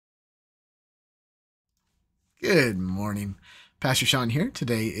Good morning. Pastor Sean here.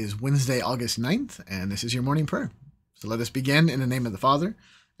 Today is Wednesday, August 9th, and this is your morning prayer. So let us begin in the name of the Father,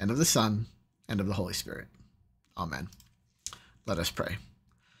 and of the Son, and of the Holy Spirit. Amen. Let us pray.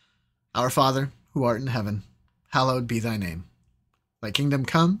 Our Father, who art in heaven, hallowed be thy name. Thy kingdom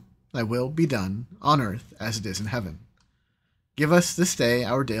come, thy will be done, on earth as it is in heaven. Give us this day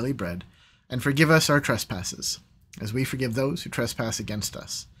our daily bread, and forgive us our trespasses, as we forgive those who trespass against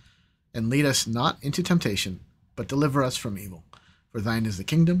us. And lead us not into temptation, but deliver us from evil. For thine is the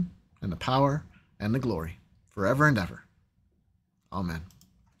kingdom, and the power, and the glory, forever and ever. Amen.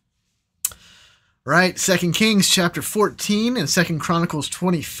 Right, 2 Kings chapter 14 and 2 Chronicles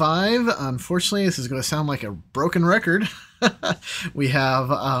 25. Unfortunately, this is going to sound like a broken record. We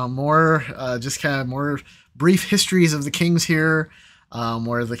have more brief histories of the kings here,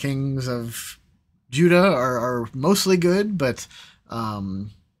 where the kings of Judah are mostly good, but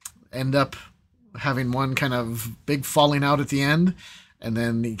end up having one kind of big falling out at the end, and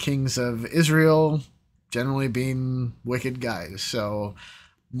then the kings of Israel generally being wicked guys. So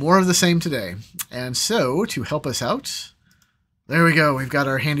more of the same today. And so to help us out, there we go. We've got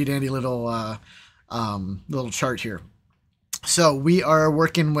our handy dandy little chart here. So we are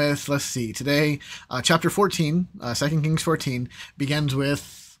working with, let's see, today, chapter 14, 2 Kings 14, begins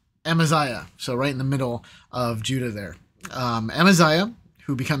with Amaziah. So right in the middle of Judah there. Amaziah,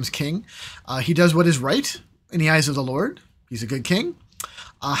 who becomes king, he does what is right in the eyes of the Lord. He's a good king.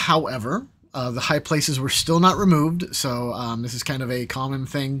 However, the high places were still not removed. So this is kind of a common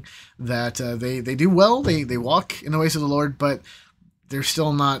thing that they do well. They walk in the ways of the Lord, but they're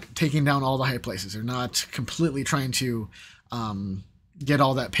still not taking down all the high places. They're not completely trying to get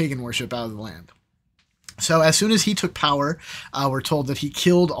all that pagan worship out of the land. So as soon as he took power, we're told that he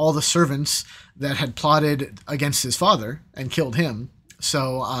killed all the servants that had plotted against his father and killed him.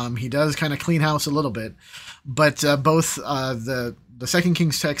 So he does kind of clean house a little bit, but both the 2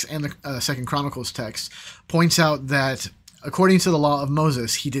 Kings text and the 2 Chronicles text points out that according to the law of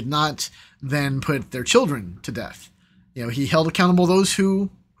Moses, he did not then put their children to death. You know, he held accountable those who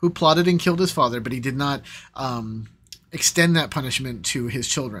plotted and killed his father, but he did not extend that punishment to his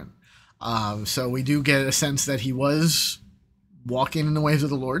children. So we do get a sense that he was walking in the ways of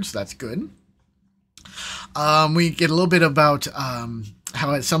the Lord, so that's good. We get a little bit about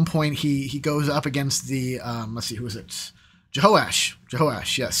how at some point he goes up against the, let's see, who is it?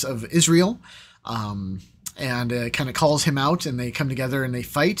 Jehoash, yes, of Israel, and kind of calls him out, and they come together and they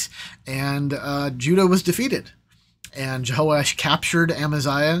fight, and Judah was defeated. And Jehoash captured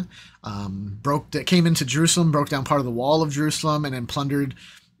Amaziah, came into Jerusalem, broke down part of the wall of Jerusalem, and then plundered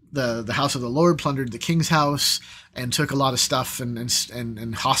the house of the Lord, plundered the king's house, and took a lot of stuff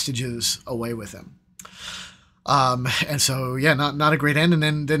and hostages away with him. And so, yeah, not a great end.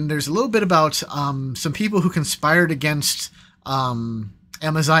 And then there's a little bit about some people who conspired against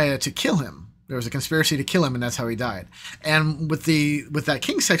Amaziah to kill him. There was a conspiracy to kill him, and that's how he died. And with that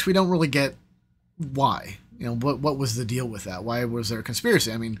king's text, we don't really get why. You know, what was the deal with that? Why was there a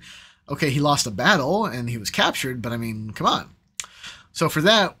conspiracy? I mean, okay, he lost a battle and he was captured, but I mean, come on. So for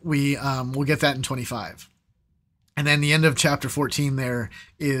that, we'll get that in 25. And then the end of chapter 14 there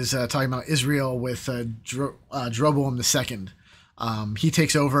is talking about Israel with Jeroboam II. He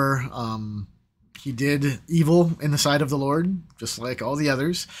takes over. He did evil in the sight of the Lord, just like all the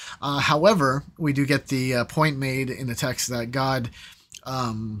others. However, we do get the point made in the text that God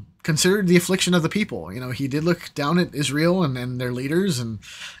considered the affliction of the people. You know, he did look down at Israel and their leaders, and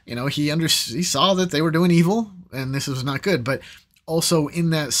you know, he saw that they were doing evil, and this was not good. But also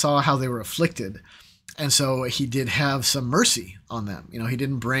in that saw how they were afflicted. And so he did have some mercy on them. You know, he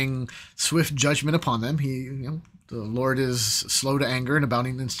didn't bring swift judgment upon them. The Lord is slow to anger and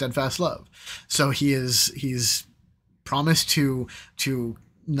abounding in steadfast love. So he's promised to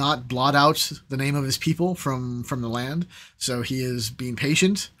not blot out the name of his people from the land. So he is being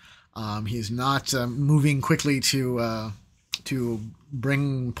patient. He is not moving quickly to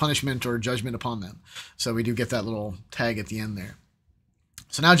bring punishment or judgment upon them. So we do get that little tag at the end there.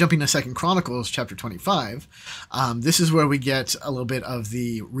 So now jumping to 2 Chronicles chapter 25, this is where we get a little bit of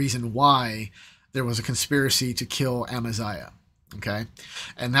the reason why there was a conspiracy to kill Amaziah, okay?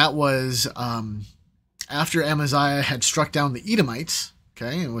 And that was after Amaziah had struck down the Edomites,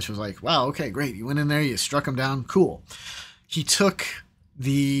 okay, which was like, wow, okay, great. You went in there, you struck them down, cool. He took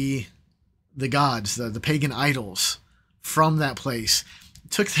the gods, the pagan idols from that place,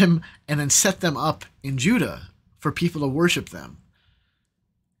 took them and then set them up in Judah for people to worship them.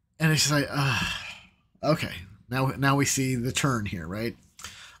 And it's just like, okay, now we see the turn here, right?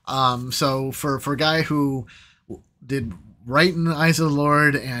 So for a guy who did right in the eyes of the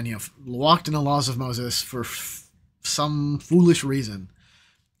Lord, and walked in the laws of Moses for some foolish reason,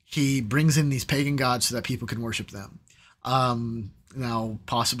 he brings in these pagan gods so that people can worship them. Now,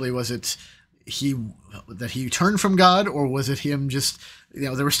 possibly was it that he turned from God, or was it him just,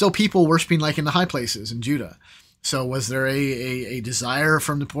 there were still people worshiping like in the high places in Judah. So was there a desire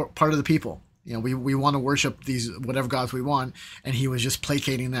from the part of the people? We want to worship these whatever gods we want, and he was just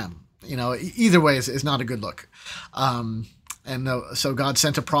placating them. Either way is not a good look. So God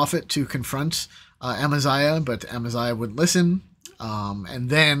sent a prophet to confront Amaziah, but Amaziah wouldn't listen. And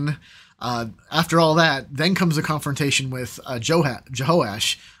then after all that, then comes a confrontation with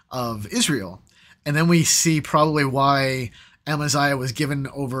Jehoash of Israel. And then we see probably why Amaziah was given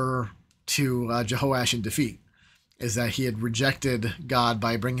over to Jehoash in defeat, is that he had rejected God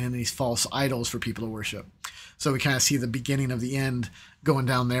by bringing in these false idols for people to worship. So we kind of see the beginning of the end going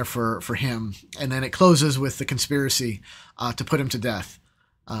down there for him. And then it closes with the conspiracy to put him to death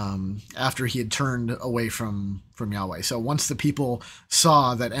after he had turned away from Yahweh. So once the people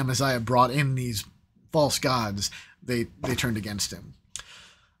saw that Amaziah brought in these false gods, they turned against him.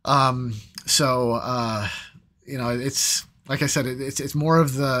 It's like I said, it's more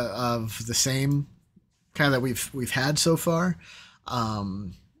of the same kind of that we've had so far.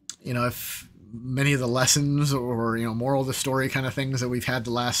 If many of the lessons or moral of the story kind of things that we've had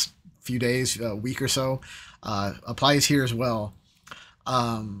the last few days, week or so, applies here as well.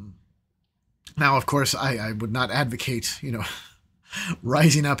 Now, of course, I would not advocate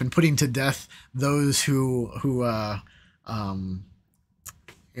rising up and putting to death those who are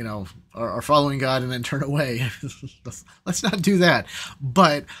following God and then turn away. Let's not do that.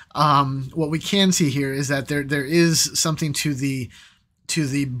 But what we can see here is that there is something to the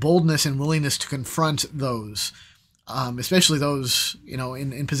boldness and willingness to confront those, especially those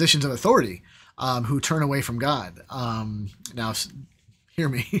in positions of authority, who turn away from God. Now, hear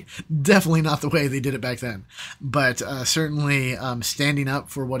me, definitely not the way they did it back then, but certainly standing up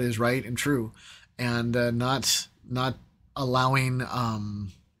for what is right and true, and not allowing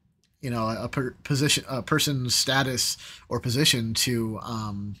a person's status or position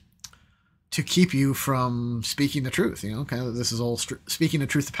to keep you from speaking the truth. Kind of this is all speaking the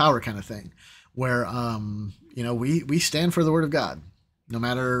truth to power kind of thing, where we stand for the word of God, no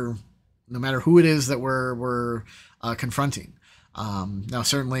matter who it is that we're confronting. Now,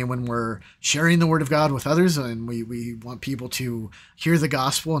 certainly when we're sharing the word of God with others, and we want people to hear the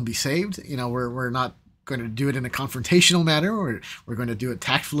gospel and be saved, we're not going to do it in a confrontational manner, or we're going to do it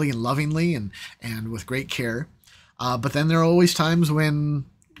tactfully and lovingly and with great care. But then there are always times when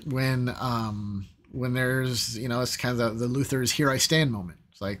there's, it's kind of the Luther's "Here I Stand" moment.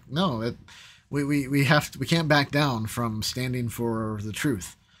 It's like, no, we can't back down from standing for the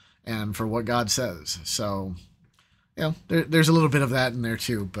truth and for what God says. So, there's a little bit of that in there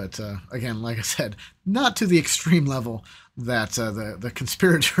too. But again, like I said, not to the extreme level that the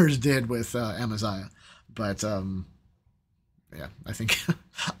conspirators did with Amaziah. But I think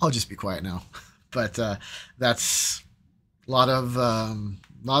I'll just be quiet now. But that's a lot of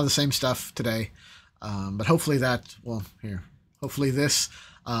the same stuff today. But hopefully hopefully this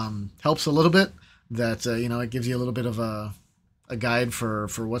helps a little bit. That it gives you a little bit of a guide for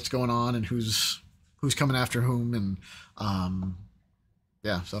what's going on and who's coming after whom, and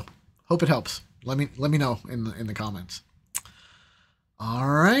so hope it helps. Let me know in the comments. All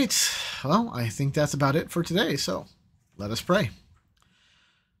right. Well, I think that's about it for today. So let us pray.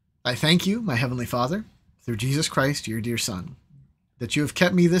 I thank you, my Heavenly Father, through Jesus Christ, your dear Son, that you have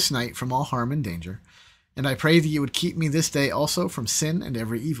kept me this night from all harm and danger. And I pray that you would keep me this day also from sin and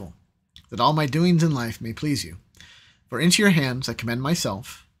every evil, that all my doings in life may please you. For into your hands I commend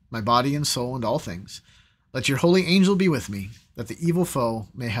myself, my body and soul, and all things. Let your holy angel be with me, that the evil foe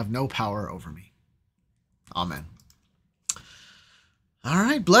may have no power over me. Amen. All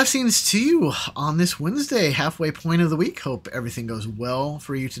right, blessings to you on this Wednesday, halfway point of the week. Hope everything goes well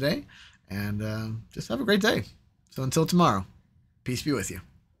for you today, and just have a great day. So until tomorrow, peace be with you.